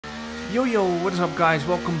Yo, what is up guys,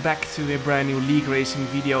 welcome back to a brand new league racing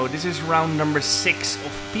video. This is round number 6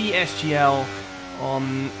 of PSGL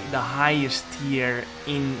on the highest tier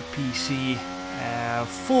in PC,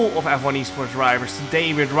 full of F1 esports drivers.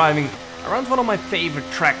 Today we're driving around one of my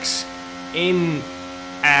favorite tracks in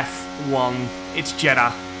F1. It's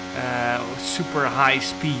Jeddah, super high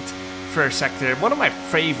speed first sector, one of my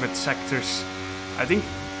favorite sectors. I think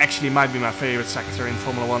actually might be my favorite sector in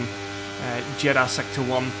Formula 1, Jeddah sector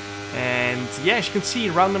 1. And yeah, as you can see,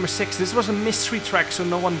 round number 6, this was a mystery track, so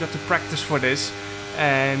no one got to practice for this,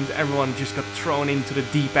 and everyone just got thrown into the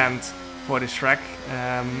deep end for this track.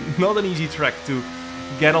 Not an easy track to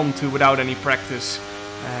get onto without any practice,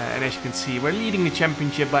 and as you can see, we're leading the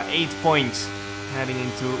championship by 8 points heading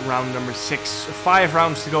into round number 6. 5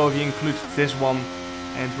 rounds to go if you include this one,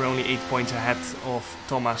 and we're only 8 points ahead of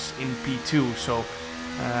Thomas in P2. So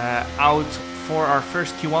out for our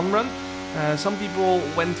first Q1 run. Some people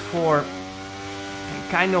went for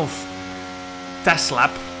kind of test lap,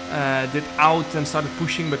 did out and started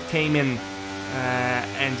pushing but came in,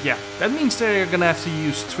 and yeah, that means they're gonna have to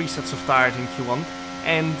use 3 sets of tires in Q1,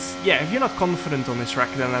 and yeah, if you're not confident on this track,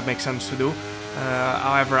 then that makes sense to do.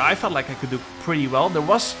 However, I felt like I could do pretty well. There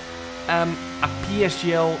was a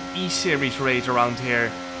PSGL E-Series race around here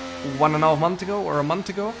 1.5 months ago or a month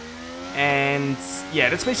ago, and yeah,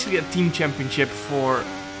 that's basically a team championship for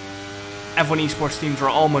F1 esports teams, or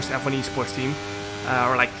almost F1 esports team,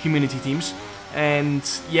 or like community teams. And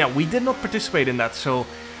yeah, we did not participate in that, so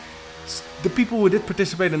the people who did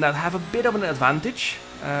participate in that have a bit of an advantage.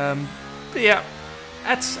 But yeah,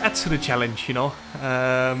 adds to the challenge, you know.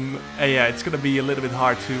 Yeah, it's gonna be a little bit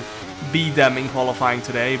hard to beat them in qualifying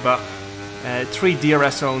today, but 3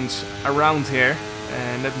 DRS zones around here,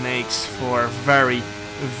 and that makes for a very,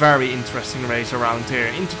 very interesting race around here.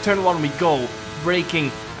 Into turn 1 we go, braking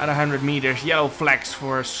at 100 meters, yellow flags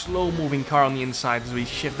for a slow moving car on the inside as we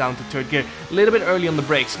shift down to 3rd gear. A little bit early on the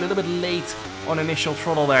brakes, a little bit late on initial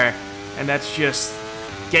throttle there, and that's just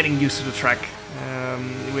getting used to the track.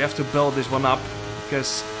 We have to build this one up,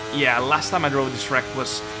 because yeah, last time I drove this track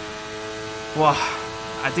was, well,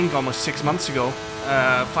 I think almost 6 months ago,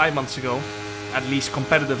 5 months ago, at least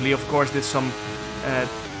competitively. Of course, did some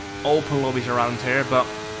open lobbies around here, but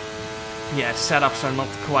yeah, setups are not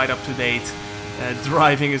quite up to date.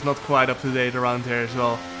 Driving is not quite up to date around here as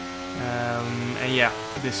well. And yeah,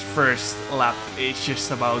 this first lap is just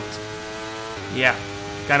about, yeah,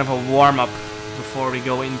 kind of a warm-up before we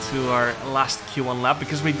go into our last Q1 lap,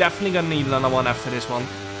 because we definitely gonna need another one after this one.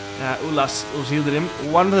 Ulas Uzildirim,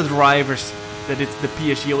 one of the drivers that did the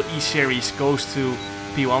PSGL E-Series, goes to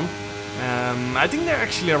P1. I think there are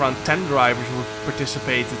actually around 10 drivers who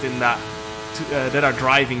participated in that, that are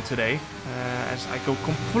driving today. As I go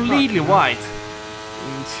completely wide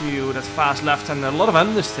into that fast left, and a lot of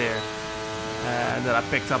understeer that I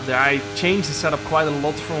picked up there. I changed the setup quite a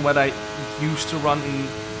lot from what I used to run in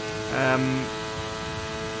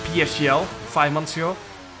PSGL 5 months ago,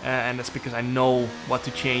 and that's because I know what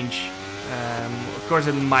to change. Of course,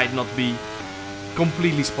 it might not be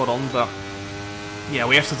completely spot on, but yeah,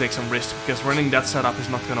 we have to take some risks, because running that setup is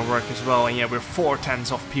not going to work as well. And yeah, we're 4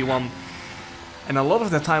 tenths off P1, and a lot of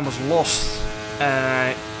the time was lost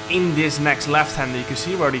in this next left-hander. You can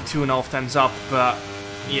see we're already 2.5 tenths up, but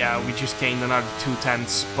yeah, we just gained another 2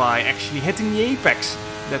 tenths by actually hitting the apex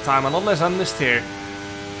that time. A lot less understeer,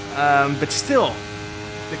 but still,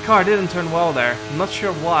 the car didn't turn well there. I'm not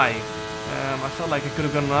sure why. I felt like I could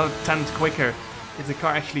have gone another 10th quicker if the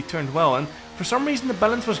car actually turned well, and for some reason the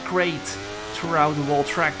balance was great throughout the whole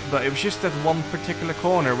track, but it was just that one particular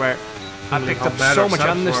corner where I picked up so much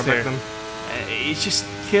understeer. It just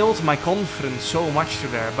killed my confidence so much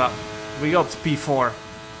through there, but we got P4,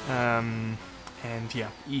 and yeah,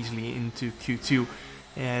 easily into Q2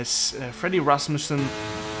 as Freddy Rasmussen,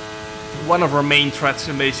 one of our main threats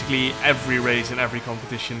in basically every race and every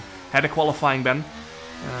competition, had a qualifying ban.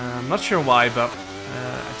 I'm not sure why, but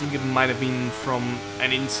I think it might have been from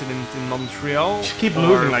an incident in Montreal. Just keep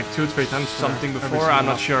losing like 2-3 times something before, I'm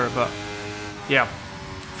not sure, but yeah,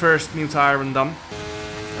 first new tire run done.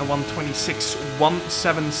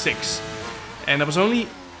 126.176, and it was only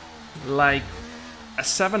like a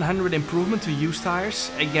 700 improvement to used tires.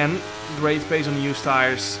 Again, great pace on used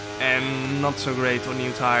tires and not so great on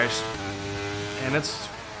new tires, and it's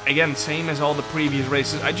again same as all the previous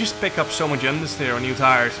races. I just pick up so much understeer on new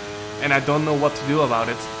tires, and I don't know what to do about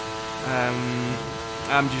it.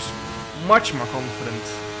 I'm just much more confident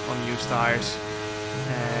on used tires,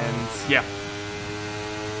 and yeah,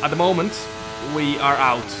 at the moment we are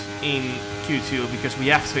out in Q2 because we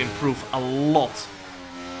have to improve a lot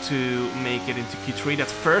to make it into Q3. That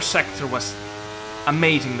first sector was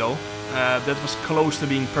amazing though. That was close to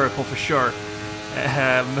being purple for sure.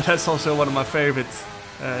 But that's also one of my favorite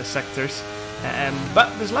sectors.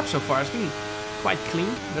 But this lap so far has been quite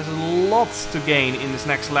clean. There's a lot to gain in this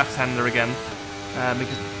next left-hander again.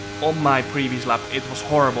 Because on my previous lap it was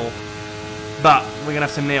horrible. But we're gonna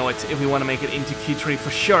have to nail it if we want to make it into Q3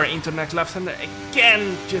 for sure. Into the next left-hander.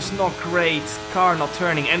 Again, just not great. Car not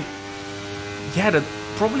turning. And yeah, that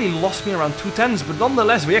probably lost me around 2/10, but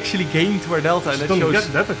nonetheless we actually gained to our delta. And that don't shows...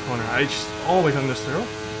 get that corner. I just always understood.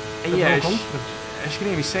 Yeah, as you can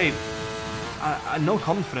hear me say, no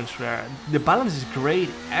confidence there. The balance is great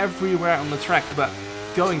everywhere on the track, but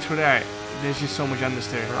going through there, there's just so much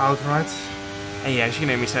understeer. We're out, right? And yeah, as you can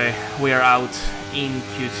hear me say, we are out in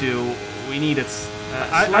Q2. We need it.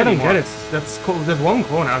 I don't get it. That's one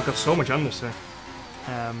corner. I've got so much understeer.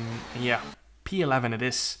 Yeah, P11 it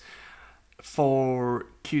is for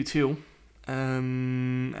Q2.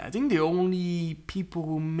 I think the only people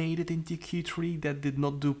who made it into Q3 that did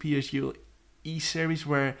not do PSGL E-Series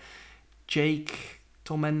were Jake,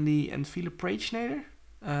 Tom Andy and Philip Preitschneider.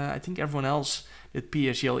 I think everyone else did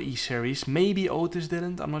PSGL E-Series. Maybe Otis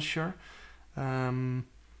didn't, I'm not sure.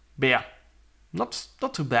 But yeah, not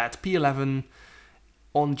too bad. P11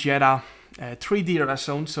 on Jeddah, 3 DRS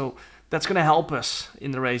zones, so that's going to help us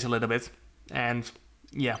in the race a little bit. And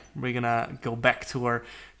yeah, we're going to go back to our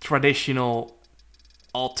traditional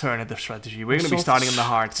alternative strategy. We're going to be starting on the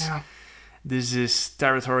hards. Yeah. This is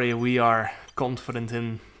territory we are confident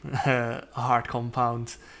in. Hard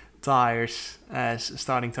compound tires as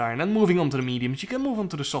starting tire, and then moving on to the mediums. You can move on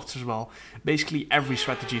to the softs as well. Basically every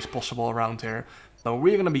strategy is possible around here, but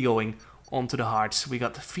we're going to be going onto the hards. We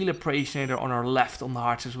got Philip Preisnader on our left on the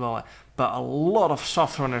hards as well, but a lot of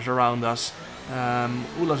soft runners around us.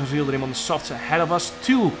 Ulas and Zildrim on the softs ahead of us,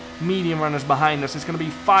 2 medium runners behind us. It's going to be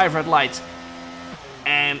 5 red lights,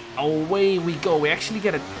 and away we go. We actually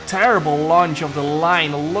get a terrible launch of the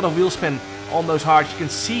line, a lot of wheel spin on those hards. You can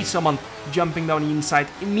see someone jumping down the inside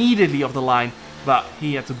immediately of the line, but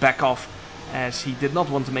he had to back off as he did not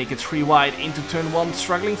want to make it 3 wide into turn 1,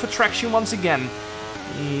 struggling for traction once again.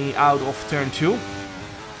 Out of turn 2,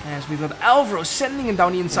 as we've got Alvaro sending him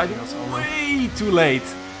down the inside way too late.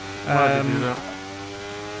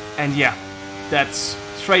 And yeah, that's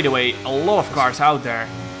straight away a lot of cars out there.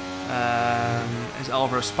 As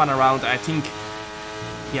Alvaro spun around, I think.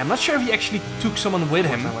 Yeah, I'm not sure if he actually took someone with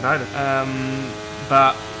him. That's what I did.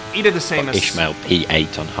 But he did the same as Ishmael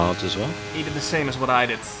P8 on hards as well. He did the same as what I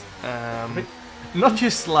did. Not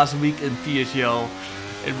just last week in PSGL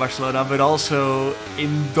in Barcelona, but also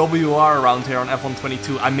in WR around here on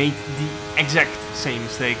F122. I made the exact same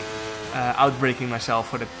mistake, outbraking myself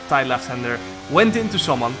for the tight left-hander. Went into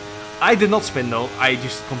someone. I did not spin though. I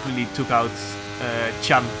just completely took out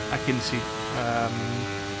Chan Akinci.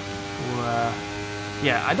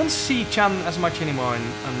 Yeah, I don't see Chan as much anymore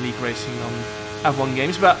in League Racing on F1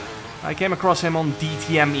 games, but I came across him on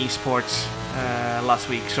DTM Esports last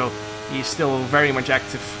week, so he's still very much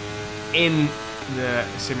active in the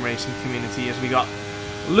sim racing community. As we got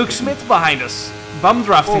Luke Smith behind us, bum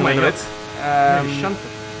drafting a little bit.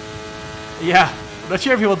 Yeah, not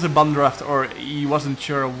sure if he wanted to bum draft or he wasn't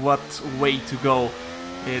sure what way to go.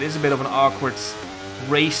 It is a bit of an awkward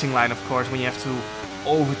racing line, of course, when you have to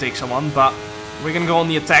overtake someone, but we're gonna go on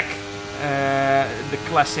the attack, the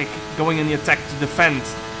classic going in the attack to defend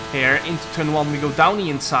here. Into turn 1 we go down the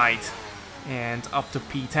inside and up to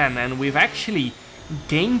P10, and we've actually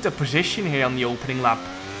gained a position here on the opening lap,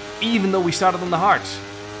 even though we started on the hards.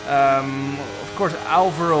 Of course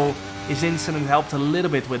Alvaro, his incident helped a little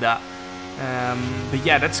bit with that, but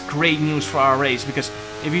yeah, that's great news for our race, because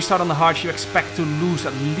if you start on the hards you expect to lose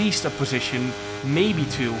at least a position, maybe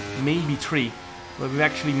 2, maybe 3. But we've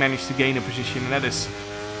actually managed to gain a position, and that is,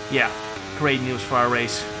 yeah, great news for our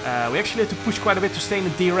race. We actually had to push quite a bit to stay in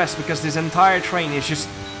the DRS, because this entire train is just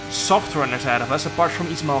soft runners ahead of us, apart from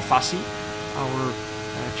Ismail Fassi, our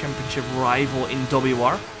championship rival in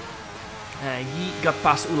WR. He got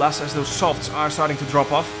past Ulas as those softs are starting to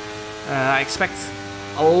drop off. I expect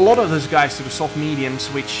a lot of those guys to the soft mediums,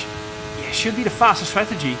 which yeah, should be the fastest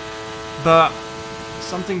strategy, but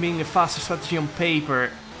something being the fastest strategy on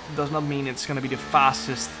paper does not mean it's going to be the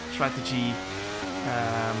fastest strategy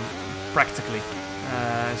practically.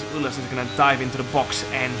 So Ulas is going to dive into the box,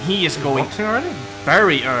 and he is going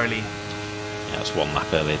very early. Yeah, that's 1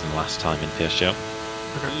 lap earlier than last time in PSGL.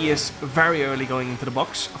 Okay. He is very early going into the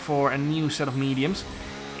box for a new set of mediums.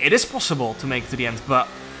 It is possible to make it to the end, but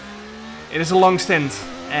it is a long stint,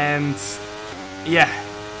 and yeah,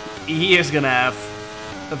 he is going to have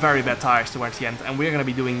very bad tires towards the end, and we're going to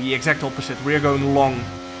be doing the exact opposite. We're going long.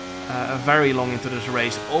 Very long into this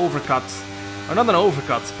race, overcut, or not an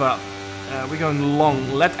overcut, but we're going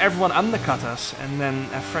long, let everyone undercut us, and then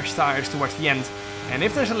have fresh tires towards the end. And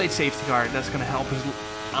if there's a late safety car, that's going to help us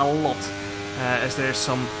a lot, as there's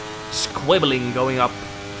some squibbling going up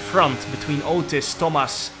front between Otis,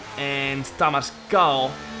 Thomas, and Thomas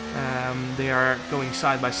Gal. They are going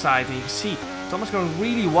side by side, and you can see Thomas going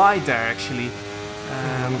really wide there actually,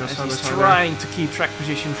 as he's trying to keep track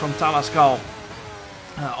position from Thomas Gal.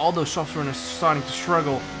 All those soft runners starting to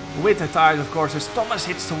struggle with the tires, of course, as Thomas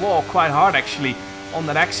hits the wall quite hard actually on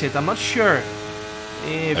that exit. I'm not sure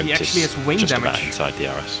if he actually has wing just damage. About inside the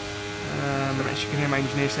RS. As you can hear my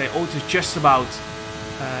engineer say, Otis just about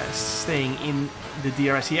staying in the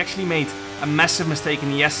DRS. He actually made a massive mistake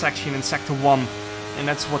in the S section in sector 1, and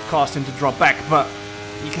that's what caused him to drop back. But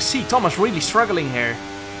you can see Thomas really struggling here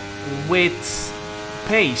with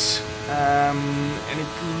pace. And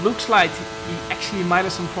it looks like he actually might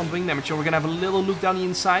have some front wing damage, so we're gonna have a little look down the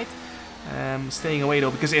inside. Staying away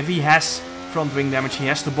though, because if he has front wing damage, he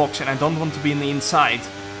has to box, and I don't want to be in the inside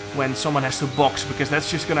when someone has to box, because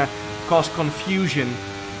that's just gonna cause confusion,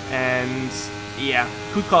 and yeah,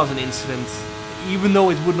 could cause an incident. Even though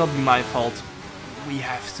it would not be my fault, we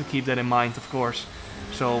have to keep that in mind, of course.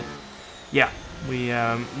 So yeah, we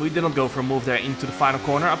did not go for a move there into the final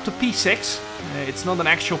corner up to P6. It's not an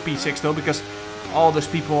actual P6 though, because all those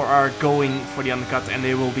people are going for the undercut, and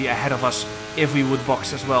they will be ahead of us if we would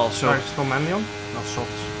box as well. So Tom Manley on? Not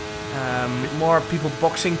softs. more people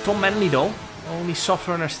boxing. Tom Manley though, only soft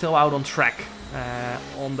runner still out on track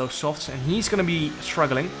on those softs, and he's going to be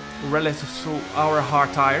struggling relative to our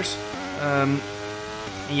hard tires.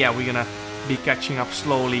 Yeah, we're going to be catching up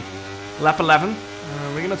slowly. Lap 11.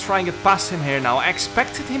 We're going to try and get past him here now. I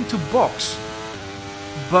expected him to box,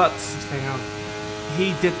 but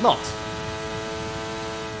he did not.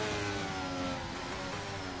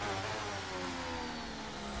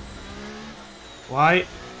 Why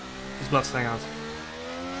is blood staying out?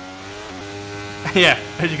 Yeah,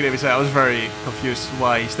 as you can even say, I was very confused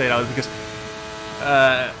why he stayed out, because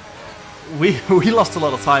we lost a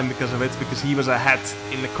lot of time because of it, because he was ahead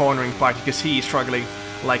in the cornering part. You can see he's struggling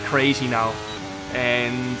like crazy now,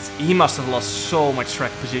 and he must have lost so much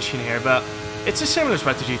track position here, but it's a similar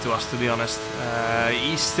strategy to us, to be honest.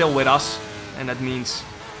 He's still with us, and that means,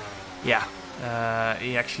 yeah,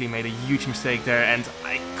 he actually made a huge mistake there, and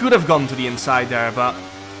I could have gone to the inside there, but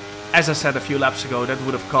as I said a few laps ago, that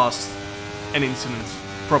would have caused an incident,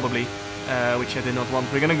 probably, which I did not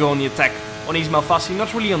want. We're gonna go on the attack on Ismail Fassi.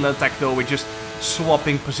 Not really on the attack though, we're just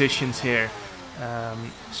swapping positions here.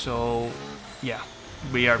 So yeah,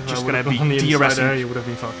 we are just gonna be DRSing. You would have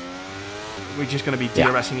been fucked. We're just gonna be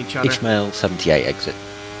DRSing each other. Ismail 78 exit.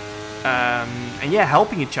 And yeah,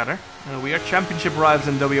 helping each other. We are championship rivals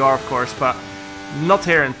in WR, of course, but not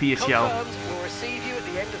here in PSGL.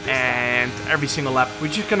 And every single lap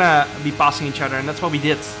we're just gonna be passing each other, and that's what we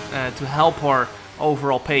did to help our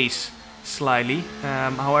overall pace slightly.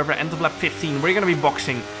 However, end of lap 15 we're gonna be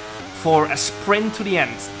boxing for a sprint to the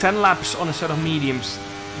end. 10 laps on a set of mediums,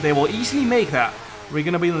 they will easily make that. We're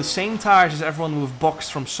gonna be on the same tires as everyone who've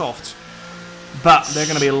boxed from softs, but they're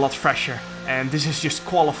gonna be a lot fresher, and this is just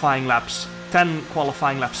qualifying laps. 10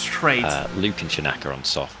 qualifying laps straight. Luke and Shanaka on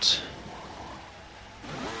softs.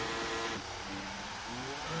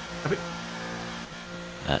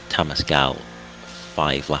 Thomas Gal,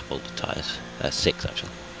 5 lap older tyres. 6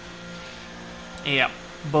 actually. Yeah,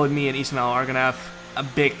 both me and Ismail are gonna have a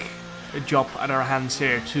big job at our hands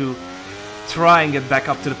here to try and get back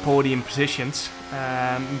up to the podium positions.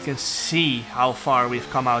 You can see how far we've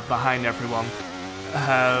come out behind everyone.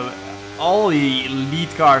 All the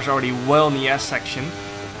lead cars are already well in the S section,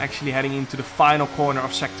 actually heading into the final corner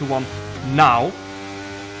of Sector 1 now.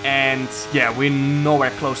 And yeah, we're nowhere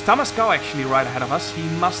close. Thomas Gal actually right ahead of us. He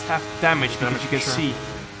must have damage, because you can see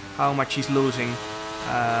how much he's losing.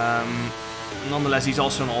 Nonetheless, he's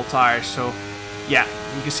also on all tires. So yeah,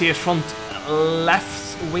 you can see his front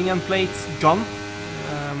left wing end plate gone.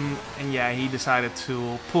 And yeah, he decided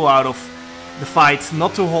to pull out of the fight,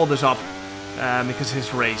 not to hold us up, because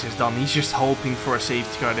his race is done. He's just hoping for a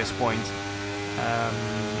safety car at this point.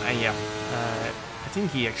 And yeah, I think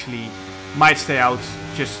he actually might stay out,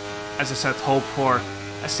 just as I said, hope for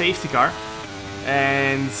a safety car.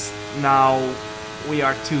 And now we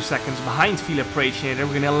are 2 seconds behind Philip Preciator.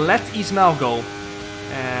 We're gonna let Ismail go,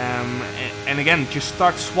 and again just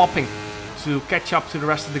start swapping to catch up to the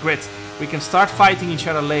rest of the grid. We can start fighting each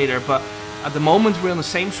other later, but at the moment we're on the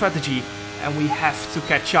same strategy, and we have to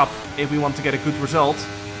catch up if we want to get a good result.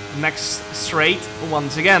 Next straight,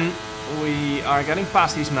 once again, we are getting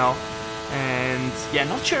past Ismail. And yeah,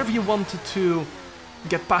 not sure if you wanted to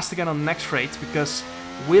get past again on the next straight, because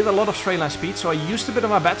with a lot of straight line speed, so I used a bit of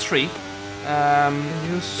my battery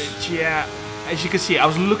But yeah, as you can see, I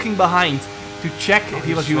was looking behind to check if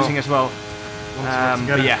he was using as well.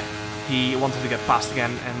 But yeah, he wanted to get past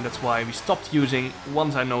again, and that's why we stopped using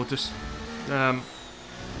once I noticed. But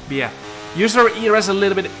yeah, used our ERS a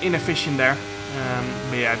little bit inefficient there.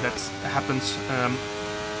 But yeah, that happens.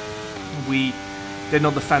 We did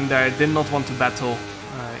not defend there, did not want to battle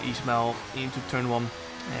Ismail into turn 1.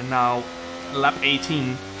 And now, lap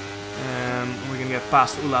 18, we're gonna get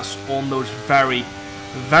past Ulas on those very,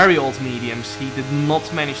 very old mediums. He did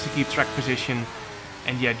not manage to keep track position,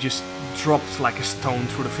 and yeah, just dropped like a stone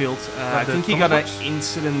through the field. I think he got an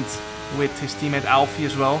incident with his teammate Alfie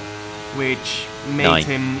as well, which made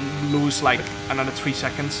him lose like another 3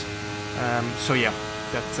 seconds. So yeah,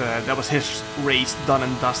 that was his race done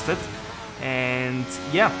and dusted. And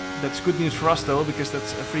yeah, that's good news for us though, because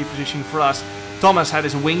that's a free position for us. Thomas had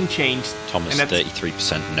his wing changed. Thomas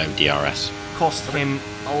 33%, no DRS. Cost him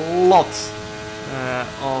a lot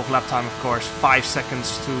of lap time, of course. 5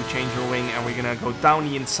 seconds to change your wing, and we're gonna go down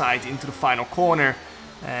the inside into the final corner.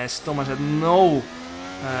 As Thomas had no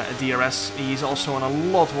DRS, he's also on a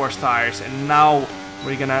lot worse tires, and now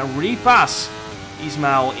we're gonna repass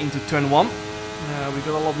Ismail into turn 1. We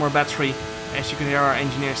got a lot more battery. As you can hear our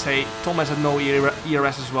engineer say, Thomas had no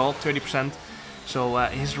ERS as well, 30%. So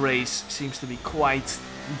his race seems to be quite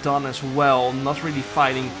done as well. Not really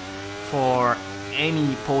fighting for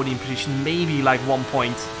any podium position, maybe like 1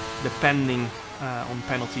 point, depending on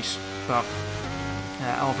penalties. But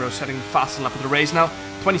Alvaro setting the fastest lap of the race now,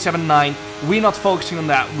 27.9. We're not focusing on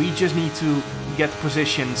that. We just need to get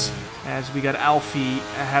positions, as we got Alfie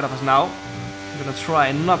ahead of us now. We're gonna try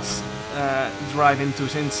and not drive into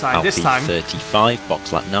his inside Alfie this time. 35,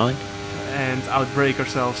 box lap 9. And outbrake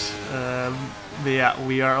ourselves. But yeah,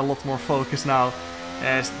 we are a lot more focused now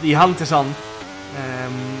as the hunt is on.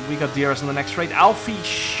 We got DRS on the next straight. Alfie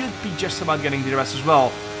should be just about getting DRS as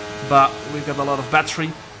well, but we've got a lot of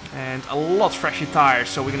battery and a lot fresher tires,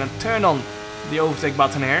 so we're gonna turn on the overtake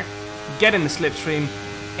button here, get in the slipstream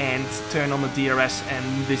and turn on the DRS,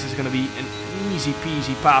 and this is gonna be an easy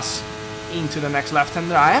peasy pass into the next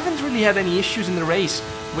left-hander. I haven't really had any issues in the race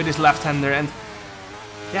with this left-hander, and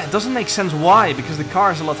yeah, it doesn't make sense why, because the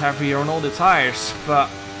car is a lot heavier on all the tires, but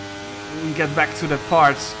we get back to that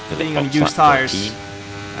part, being on used tires,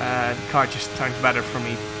 the car just turns better for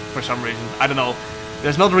me for some reason. I don't know,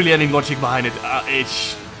 there's not really any logic behind it.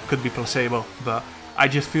 It could be placebo, but I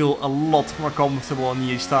just feel a lot more comfortable on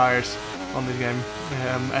used tires on this game,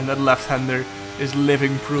 and that left-hander is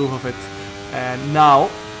living proof of it. And now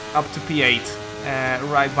up to P8,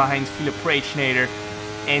 right behind Philip Reitschneider.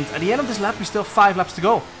 And at the end of this lap, we still have 5 laps to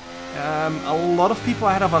go. A lot of people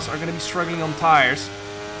ahead of us are going to be struggling on tires.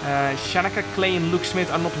 Shanaka, Clay and Luke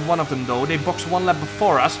Smith are not one of them though. They boxed 1 lap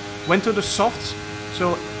before us, went to the softs.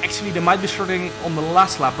 So actually they might be struggling on the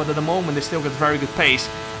last lap, but at the moment they still got very good pace.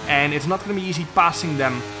 And it's not going to be easy passing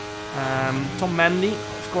them. Tom Manley,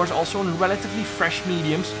 of course, also on relatively fresh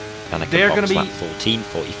mediums. They're going to be 14,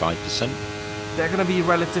 45%. They're going to be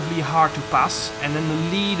relatively hard to pass. And then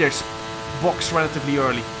the leaders box relatively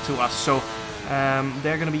early to us, so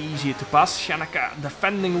they're going to be easier to pass. Shanaka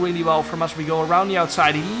defending really well from us. We go around the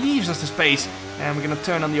outside, he leaves us the space, and we're going to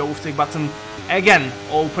turn on the overtake button again,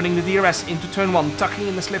 opening the DRS into turn 1, tucking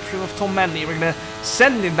in the slipstream of Tom Manley. We're going to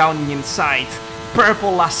send it down the inside,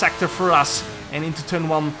 purple last sector for us, and into turn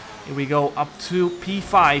 1 here we go up to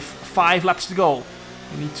P5, 5 laps to go.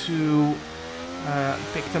 We need to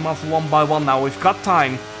pick them off one by one now. We've got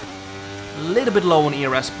time, a little bit low on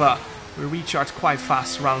ERS, but we recharge quite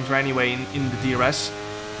fast rounds anyway in the DRS,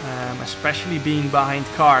 especially being behind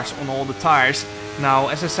cars on all the tires. Now,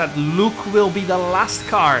 as I said, Luke will be the last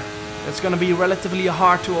car that's going to be relatively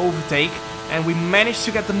hard to overtake, and we managed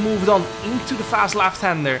to get them moved on into the fast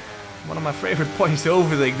left-hander. One of my favorite points to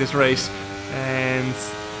overtake this race, and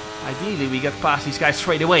ideally we get past these guys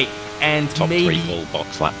straight away and top maybe 3 full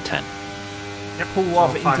box lap 10. Pull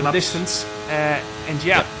off into the distance, and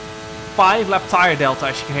yeah. 5 lap tire delta,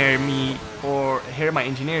 as you can hear me or hear my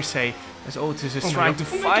engineer say, as Otis is trying to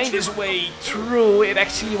find his way through. It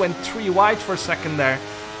actually went 3 wide for a second there,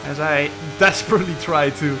 as I desperately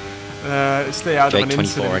tried to stay out of an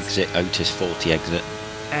incident. 24 exit, Otis 40 exit.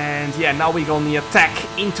 And yeah, now we go on the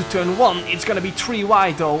attack into turn 1. It's going to be 3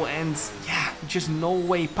 wide though, and yeah, just no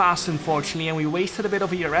way past unfortunately, and we wasted a bit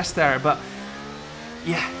of ERS there, but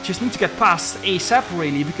yeah, just need to get past ASAP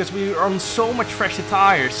really, because we're on so much fresher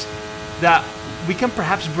tires that we can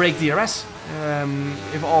perhaps break DRS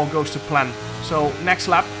if all goes to plan. So next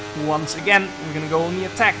lap, once again, we're going to go on the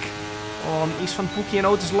attack on Istvan Pukki and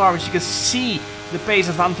Otis Lawrence. You can see the pace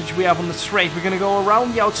advantage we have on the straight. We're going to go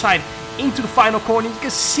around the outside into the final corner. You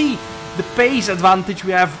can see the pace advantage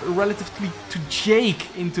we have relatively to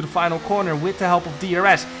Jake into the final corner with the help of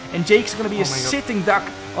DRS. And Jake's going to be a sitting duck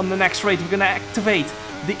on the next straight. We're going to activate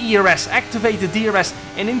the ERS, activate the DRS,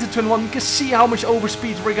 and into turn 1 you can see how much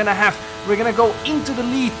overspeed we're going to have. We're going to go into the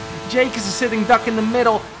lead. Jake is a sitting duck in the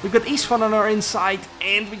middle. We've got Istvan on our inside,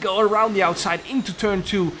 and we go around the outside into turn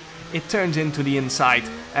 2. It turns into the inside,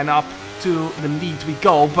 and up to the lead we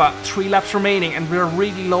go, but 3 laps remaining, and we're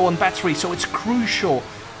really low on battery, so it's crucial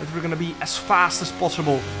that we're going to be as fast as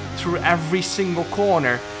possible through every single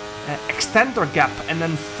corner, extend our gap, and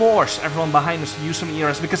then force everyone behind us to use some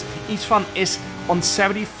ERS, because Istvan is on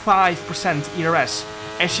 75% ERS,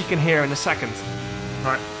 as you can hear in a second.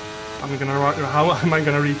 Right, how am I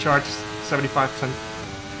gonna recharge 75%?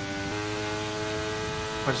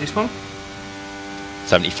 What is Istvan?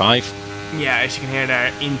 75. Yeah, as you can hear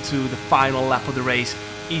there, into the final lap of the race,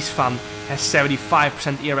 Istvan has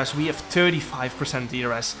 75% ERS, we have 35%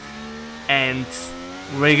 ERS, and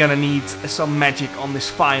we're gonna need some magic on this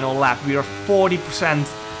final lap. We are 40%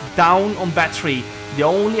 down on battery. The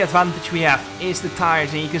only advantage we have is the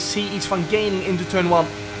tires, and you can see Istvan gaining into turn 1,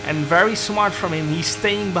 and very smart from him, he's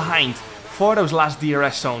staying behind for those last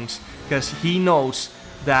DRS zones, because he knows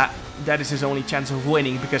that that is his only chance of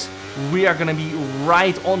winning, because we are gonna be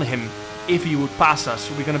right on him if he would pass us.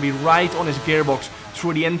 We're gonna be right on his gearbox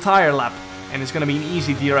through the entire lap, and it's gonna be an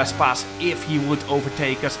easy DRS pass if he would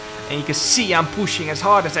overtake us. And you can see I'm pushing as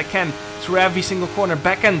hard as I can through every single corner.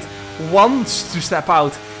 Backend wants to step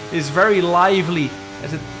out, is very lively,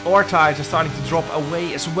 as our tires are starting to drop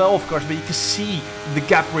away as well, of course, but you can see the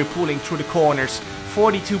gap we're pulling through the corners.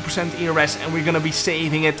 42% ERS, and we're gonna be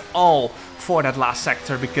saving it all for that last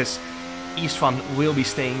sector, because Istvan will be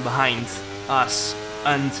staying behind us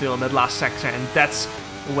until that last sector, and that's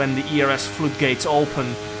when the ERS floodgates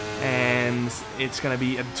open, and it's gonna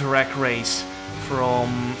be a direct race from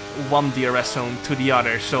one DRS zone to the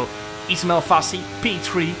other. So Ismail Fassi,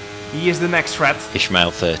 P3, he is the next threat.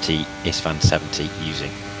 Ishmael 30, Istvan 70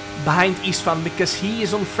 using. Behind Istvan, because he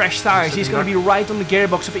is on fresh tires. He's going to be right on the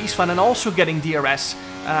gearbox of Istvan and also getting DRS.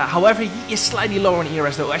 However, he is slightly lower on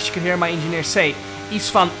ERS though. As you can hear my engineer say,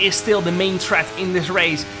 Istvan is still the main threat in this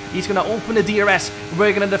race. He's going to open the DRS.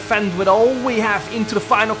 We're going to defend with all we have into the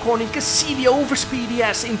final corner. You can see the overspeed he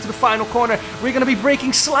has into the final corner. We're going to be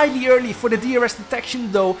braking slightly early for the DRS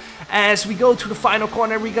detection though. As we go to the final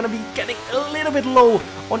corner, we're going to be getting a little bit low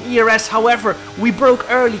on ERS. However, we broke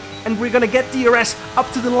early and we're going to get DRS up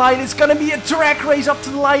to the line. It's going to be a drag race up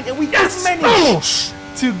to the line, and we just managed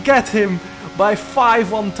to get him by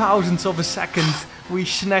 5/1000ths of a second. We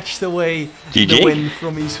snatched away the win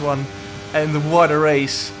from Istvan, and what a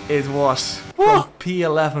race it was. From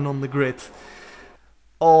P11 on the grid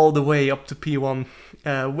all the way up to P1,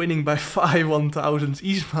 winning by 5/1000ths.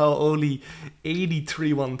 Ismail only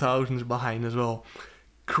 83/1000ths behind as well.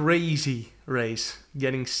 Crazy race,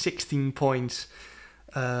 getting 16 points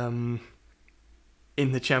in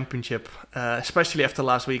the championship, especially after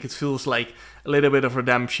last week. It feels like a little bit of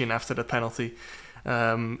redemption after the penalty.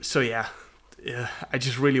 So yeah, I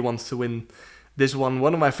just really want to win this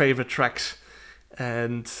one of my favorite tracks,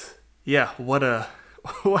 and yeah, what a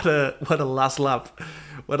last lap,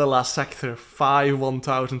 what a last sector.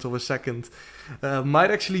 5/1000ths of a second,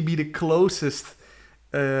 might actually be the closest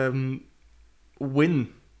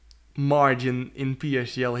win margin in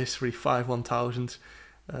PSGL history. 5/1000ths,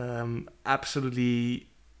 absolutely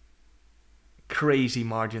crazy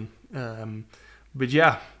margin. But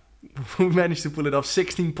yeah, we managed to pull it off.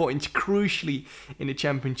 16 points, crucially, in the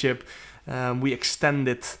championship. We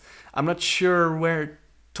extended. I'm not sure where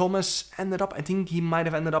Thomas ended up. I think he might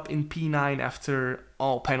have ended up in P9 after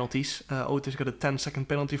all penalties. Otis got a 10-second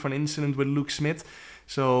penalty for an incident with Luke Smith.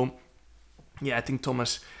 So yeah, I think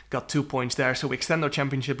Thomas got 2 points there. So we extend our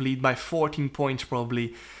championship lead by 14 points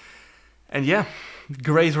probably. And yeah,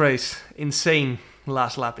 great race. Insane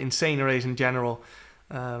last lap. Insane race in general.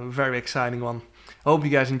 Very exciting one. I hope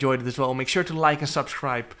you guys enjoyed it as well. Make sure to like and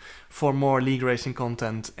subscribe for more league racing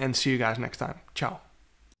content. And see you guys next time. Ciao.